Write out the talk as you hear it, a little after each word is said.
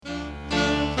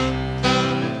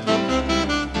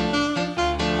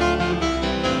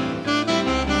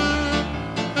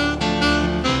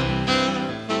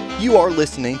You are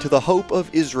listening to the Hope of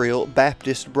Israel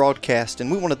Baptist broadcast, and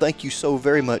we want to thank you so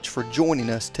very much for joining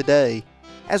us today.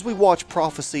 As we watch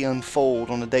prophecy unfold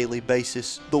on a daily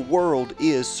basis, the world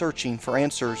is searching for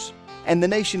answers, and the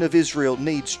nation of Israel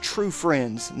needs true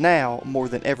friends now more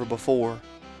than ever before.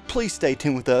 Please stay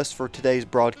tuned with us for today's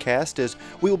broadcast as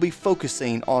we will be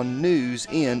focusing on news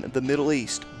in the Middle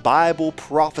East, Bible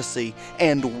prophecy,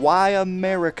 and why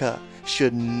America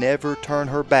should never turn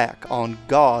her back on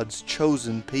God's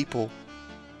chosen people.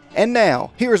 And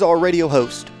now, here's our radio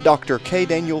host, Dr. K.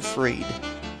 Daniel Freed.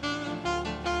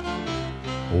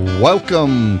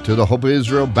 Welcome to the Hope of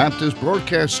Israel Baptist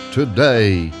broadcast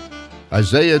today.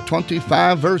 Isaiah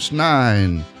 25 verse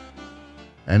 9.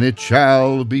 And it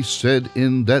shall be said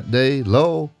in that day,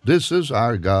 Lo, this is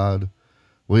our God.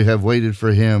 We have waited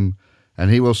for him, and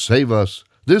he will save us.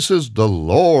 This is the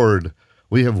Lord.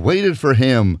 We have waited for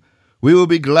him. We will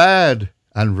be glad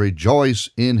and rejoice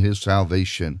in his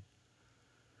salvation.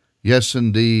 Yes,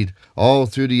 indeed, all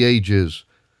through the ages,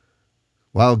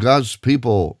 while God's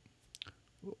people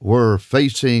were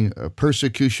facing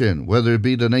persecution, whether it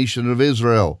be the nation of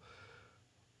Israel,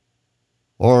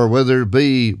 or whether it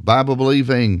be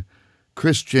Bible-believing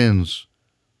Christians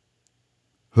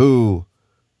who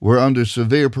were under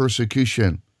severe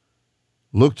persecution,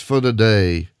 looked for the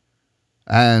day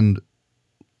and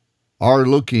are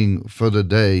looking for the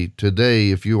day.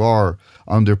 Today, if you are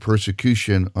under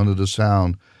persecution, under the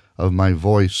sound of my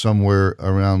voice somewhere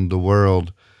around the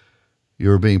world,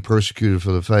 you're being persecuted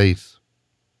for the faith.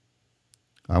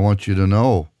 I want you to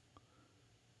know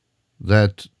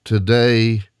that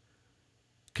today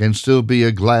can still be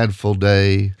a gladful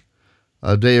day,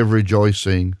 a day of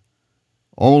rejoicing,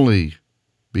 only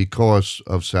because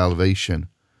of salvation.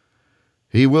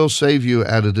 He will save you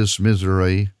out of this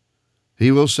misery. He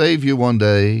will save you one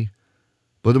day.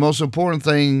 But the most important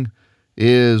thing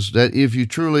is that if you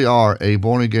truly are a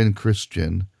born-again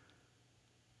Christian,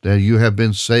 that you have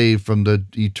been saved from the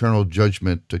eternal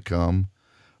judgment to come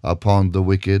upon the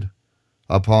wicked,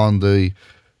 upon the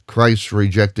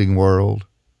Christ-rejecting world.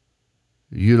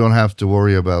 You don't have to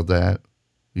worry about that.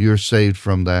 You're saved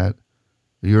from that.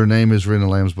 Your name is written in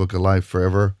the Lamb's Book of Life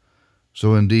forever.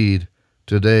 So indeed,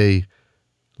 today,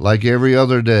 like every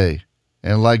other day,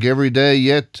 and like every day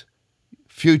yet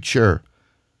future,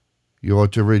 you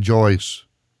ought to rejoice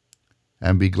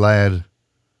and be glad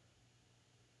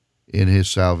in his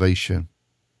salvation.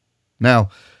 Now,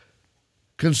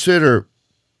 consider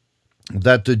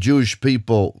that the Jewish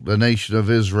people, the nation of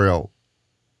Israel,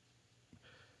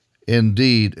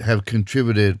 indeed have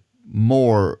contributed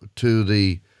more to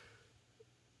the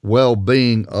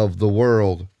well-being of the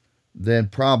world than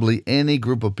probably any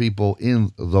group of people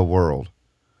in the world.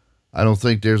 I don't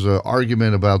think there's an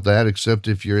argument about that, except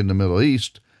if you're in the Middle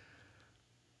East.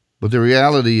 But the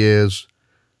reality is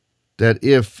that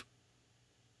if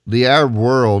the Arab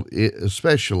world,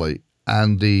 especially,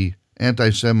 and the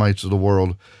anti-Semites of the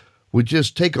world would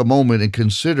just take a moment and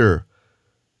consider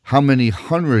how many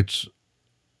hundreds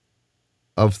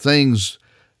of things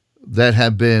that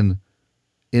have been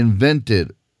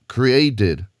invented,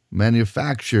 created,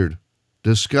 manufactured,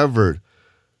 discovered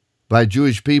by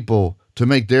Jewish people to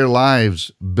make their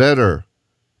lives better,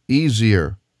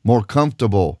 easier, more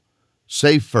comfortable,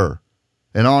 safer,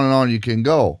 and on you can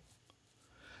go.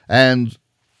 And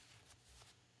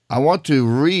I want to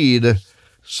read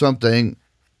something.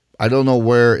 I don't know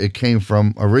where it came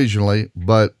from originally,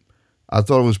 but I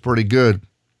thought it was pretty good.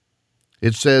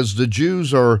 It says, the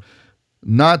Jews are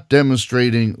not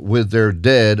demonstrating with their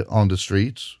dead on the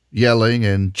streets, yelling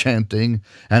and chanting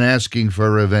and asking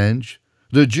for revenge.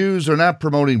 The Jews are not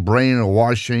promoting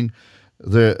brainwashing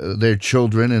their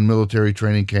children in military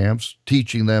training camps,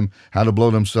 teaching them how to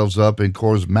blow themselves up and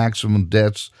cause maximum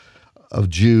deaths of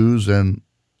Jews and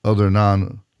other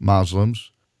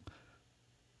non-Muslims.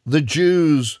 The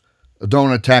Jews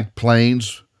don't attack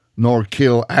planes nor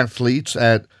kill athletes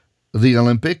at the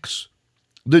Olympics.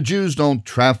 The Jews don't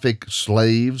traffic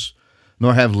slaves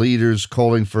nor have leaders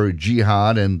calling for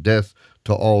jihad and death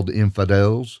to all the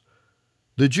infidels.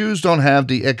 The Jews don't have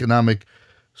the economic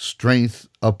strength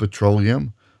of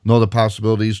petroleum, nor the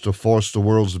possibilities to force the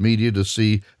world's media to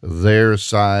see their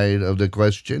side of the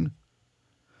question.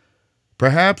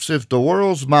 Perhaps if the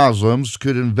world's Muslims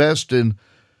could invest in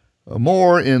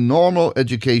more in normal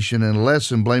education and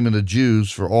less in blaming the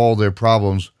Jews for all their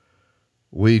problems,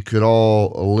 we could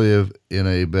all live in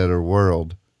a better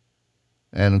world.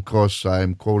 And of course,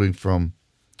 I'm quoting from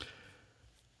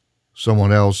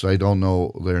someone else. I don't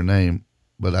know their name,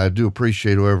 but I do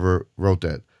appreciate whoever wrote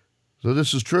that. So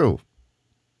this is true.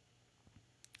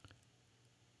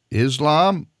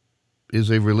 Islam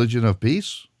is a religion of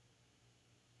peace.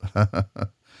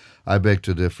 I beg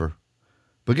to differ.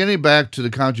 But getting back to the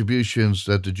contributions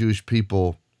that the Jewish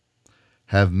people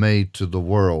have made to the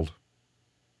world,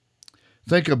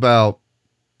 think about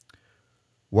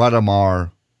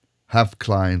Wadamar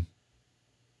Hafklein.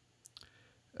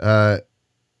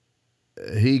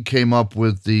 He came up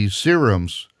with the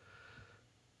serums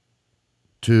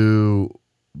to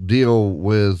deal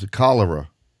with cholera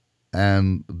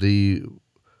and the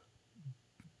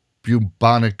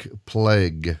bubonic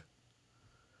plague.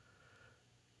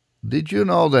 Did you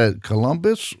know that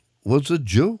Columbus was a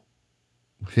Jew?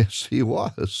 Yes, he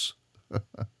was.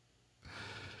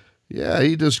 Yeah,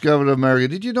 he discovered America.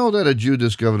 Did you know that a Jew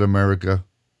discovered America?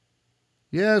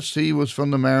 Yes, he was from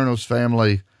the Marinos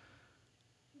family.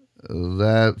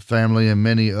 That family and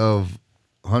many of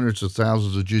hundreds of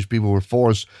thousands of Jewish people were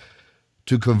forced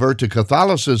to convert to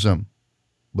Catholicism,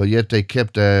 but yet they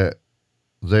kept their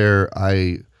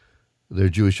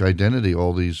Jewish identity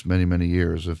all these many, many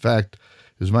years. In fact,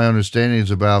 as my understanding is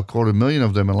about 250,000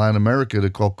 of them in Latin America, they're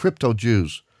called crypto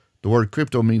Jews. The word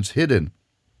crypto means hidden.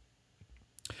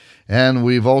 And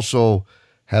we've also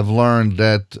have learned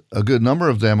that a good number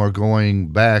of them are going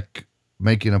back,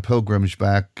 making a pilgrimage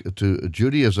back to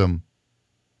Judaism,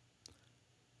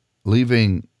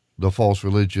 leaving the false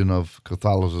religion of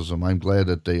Catholicism. I'm glad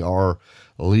that they are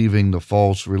leaving the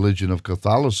false religion of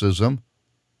Catholicism,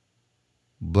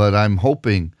 but I'm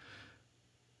hoping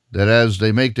that as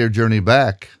they make their journey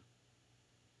back,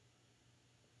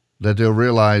 that they'll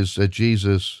realize that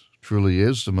Jesus truly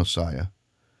is the Messiah,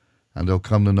 and they'll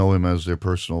come to know him as their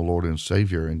personal Lord and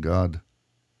Savior and God.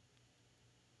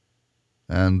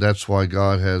 And that's why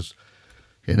God has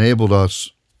enabled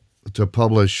us to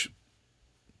publish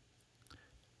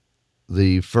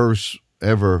the first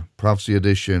ever prophecy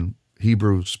edition,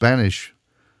 Hebrew, Spanish,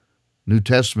 New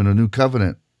Testament, a New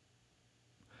Covenant.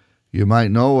 You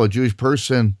might know a Jewish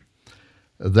person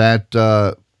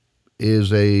that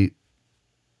is a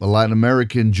Latin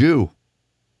American Jew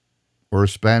or a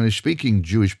Spanish-speaking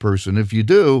Jewish person. If you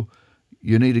do,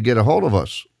 you need to get a hold of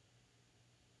us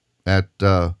at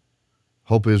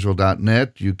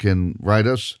hopeisrael.net. You can write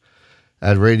us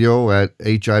at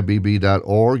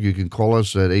radio@hibb.org. You can call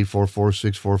us at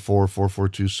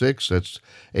 844-644-4426. That's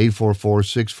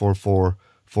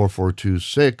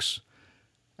 844-644-4426.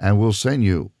 And we'll send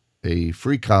you a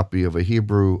free copy of a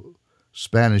Hebrew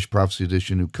Spanish Prophecy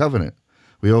Edition New Covenant.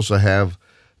 We also have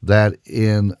that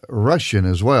in Russian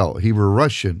as well, Hebrew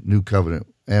Russian New Covenant.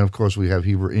 And of course, we have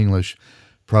Hebrew English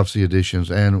Prophecy Editions,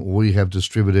 and we have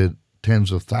distributed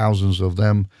tens of thousands of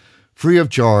them free of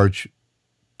charge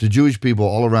to Jewish people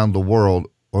all around the world,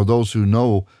 or those who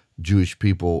know Jewish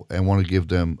people and want to give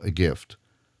them a gift.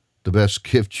 The best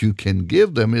gift you can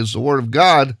give them is the Word of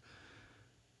God,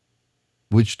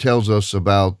 which tells us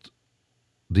about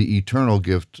the eternal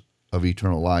gift of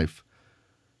eternal life,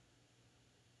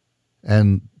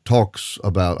 and talks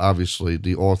about, obviously,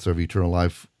 the author of eternal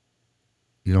life.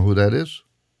 You know who that is?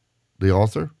 The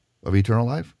author of eternal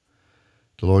life?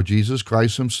 The Lord Jesus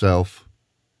Christ himself,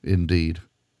 indeed.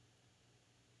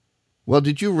 Well,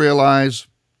 did you realize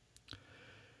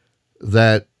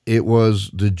that it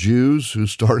was the Jews who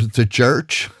started the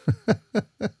church?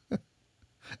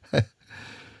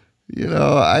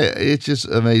 It's just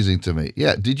amazing to me.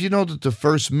 Yeah, did you know that the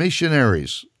first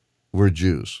missionaries were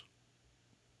Jews?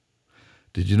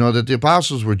 Did you know that the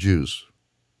apostles were Jews?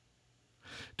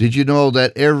 Did you know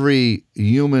that every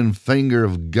human finger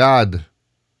of God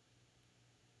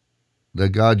that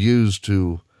God used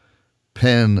to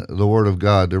pen the Word of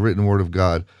God, the written Word of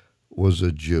God, was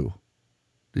a Jew?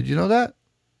 Did you know that?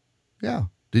 Yeah.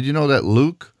 Did you know that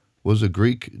Luke was a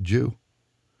Greek Jew?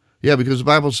 Yeah, because the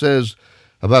Bible says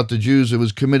about the Jews, it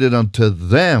was committed unto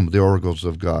them the oracles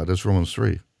of God. That's Romans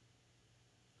 3.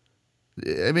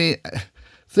 I mean,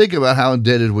 think about how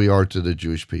indebted we are to the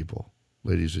Jewish people,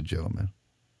 ladies and gentlemen.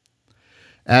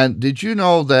 And did you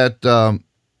know that,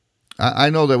 I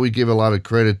know that we give a lot of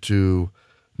credit to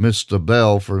Mr.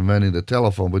 Bell for inventing the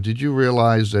telephone, but did you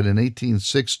realize that in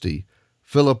 1860,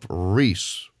 Philip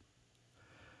Reese,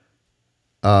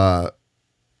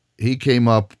 he came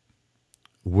up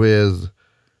with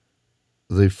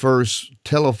the first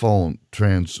telephone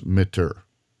transmitter.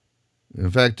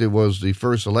 In fact, it was the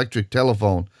first electric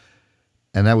telephone,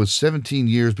 and that was 17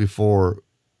 years before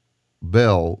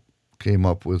Bell came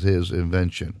up with his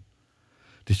invention.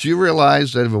 Did you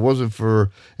realize that if it wasn't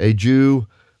for a Jew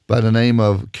by the name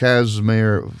of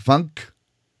Casimir Funk,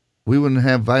 we wouldn't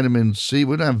have vitamin C,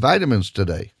 we wouldn't have vitamins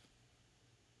today?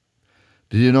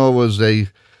 Did you know it was a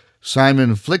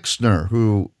Simon Flixner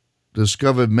who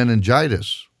discovered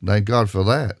meningitis? Thank God for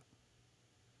that.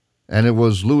 And it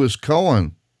was Louis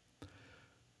Cohen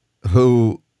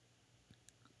who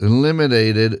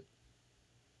eliminated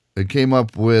and came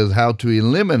up with how to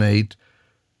eliminate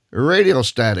radio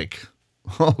static.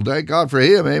 Oh, thank God for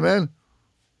him, amen.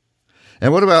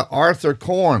 And what about Arthur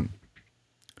Korn?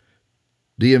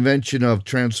 The invention of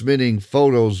transmitting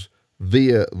photos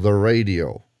via the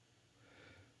radio.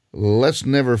 Let's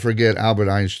never forget Albert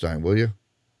Einstein, will you?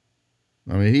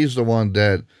 I mean, he's the one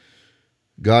that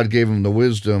God gave him the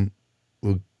wisdom,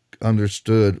 who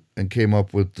understood and came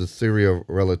up with the theory of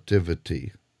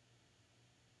relativity.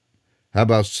 How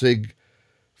about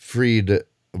Siegfried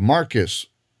Marcus?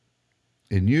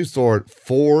 And you thought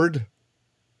Ford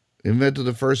invented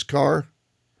the first car?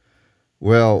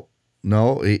 Well,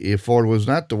 no, Ford was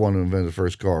not the one who invented the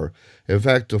first car. In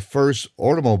fact, the first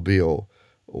automobile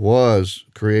was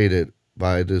created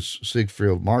by this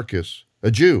Siegfried Marcus, a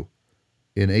Jew,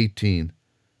 in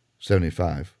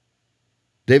 1875.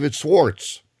 David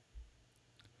Schwartz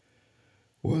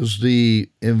was the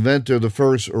inventor of the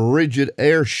first rigid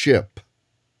airship.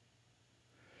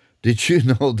 Did you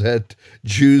know that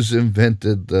Jews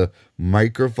invented the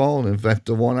microphone? In fact,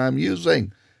 the one I'm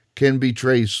using can be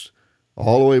traced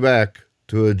all the way back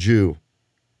to a Jew.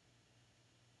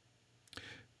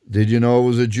 Did you know it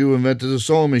was a Jew who invented the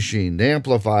sewing machine, the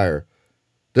amplifier,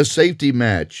 the safety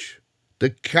match, the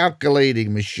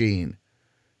calculating machine,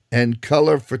 and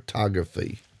color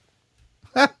photography?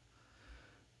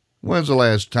 When's the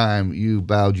last time you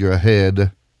bowed your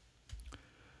head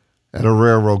at a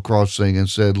railroad crossing and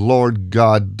said, Lord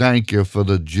God, thank you for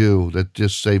the Jew that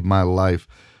just saved my life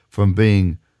from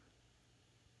being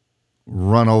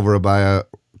run over by a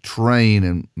train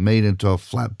and made into a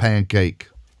flat pancake?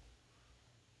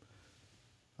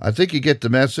 I think you get the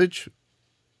message.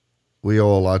 We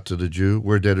owe a lot to the Jew.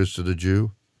 We're debtors to the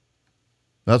Jew.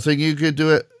 Nothing you could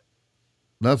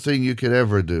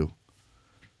ever do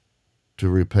to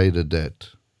repay the debt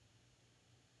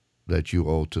that you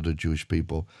owe to the Jewish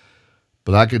people.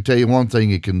 But I can tell you one thing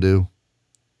you can do.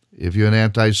 If you're an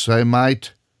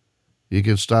anti-Semite, you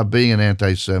can stop being an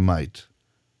anti-Semite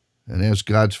and ask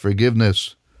God's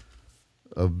forgiveness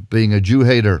of being a Jew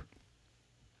hater.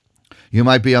 You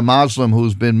might be a Muslim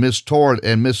who's been mistaught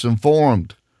and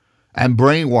misinformed and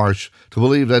brainwashed to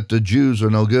believe that the Jews are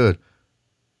no good.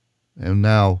 And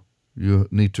now you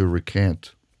need to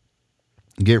recant.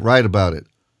 Get right about it.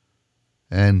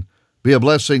 And be a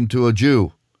blessing to a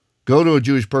Jew. Go to a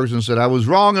Jewish person and say, I was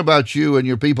wrong about you and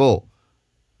your people.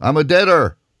 I'm a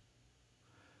debtor.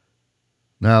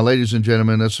 Now, ladies and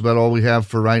gentlemen, that's about all we have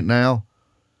for right now.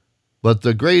 But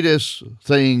the greatest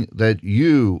thing that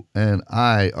you and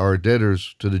I are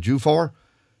debtors to the Jew for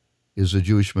is the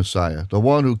Jewish Messiah, the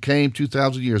one who came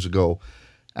 2,000 years ago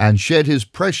and shed his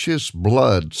precious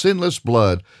blood, sinless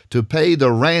blood, to pay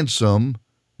the ransom,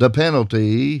 the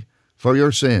penalty for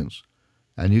your sins.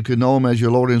 And you can know him as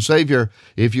your Lord and Savior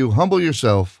if you humble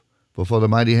yourself before the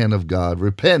mighty hand of God,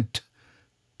 repent,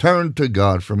 turn to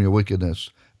God from your wickedness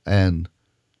and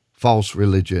false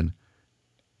religion,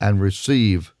 and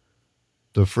receive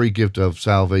the free gift of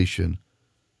salvation.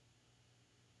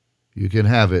 You can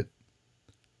have it,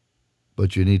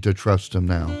 but you need to trust him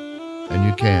now, and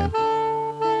you can.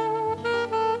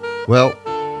 Well,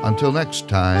 until next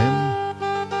time,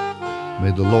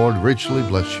 may the Lord richly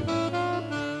bless you.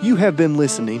 You have been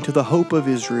listening to the Hope of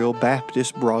Israel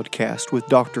Baptist broadcast with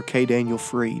Dr. K. Daniel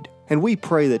Fried, and we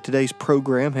pray that today's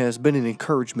program has been an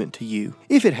encouragement to you.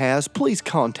 If it has, please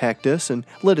contact us and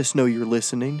let us know you're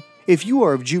listening. If you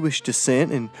are of Jewish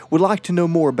descent and would like to know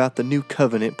more about the new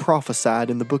covenant prophesied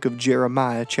in the book of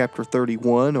Jeremiah chapter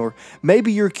 31, or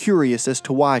maybe you're curious as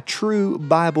to why true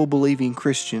Bible-believing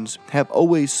Christians have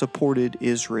always supported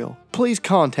Israel, please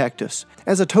contact us.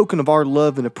 As a token of our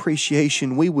love and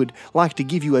appreciation, we would like to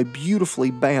give you a beautifully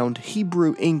bound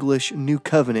Hebrew-English New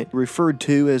Covenant referred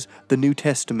to as the New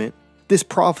Testament. This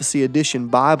Prophecy Edition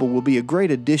Bible will be a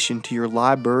great addition to your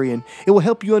library, and it will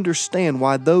help you understand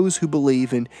why those who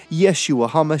believe in Yeshua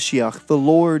HaMashiach, the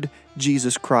Lord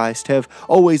Jesus Christ, have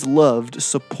always loved,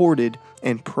 supported,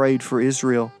 and prayed for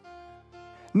Israel.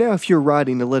 Now, if you're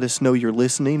writing to let us know you're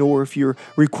listening, or if you're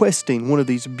requesting one of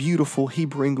these beautiful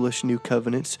Hebrew-English New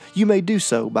Covenants, you may do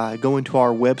so by going to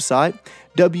our website,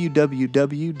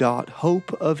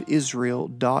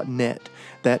 www.hopeofisrael.net.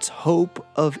 That's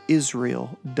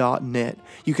hopeofisrael.net.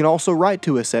 You can also write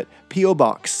to us at P.O.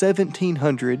 Box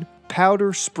 1700,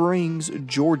 Powder Springs,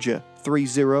 Georgia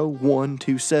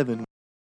 30127.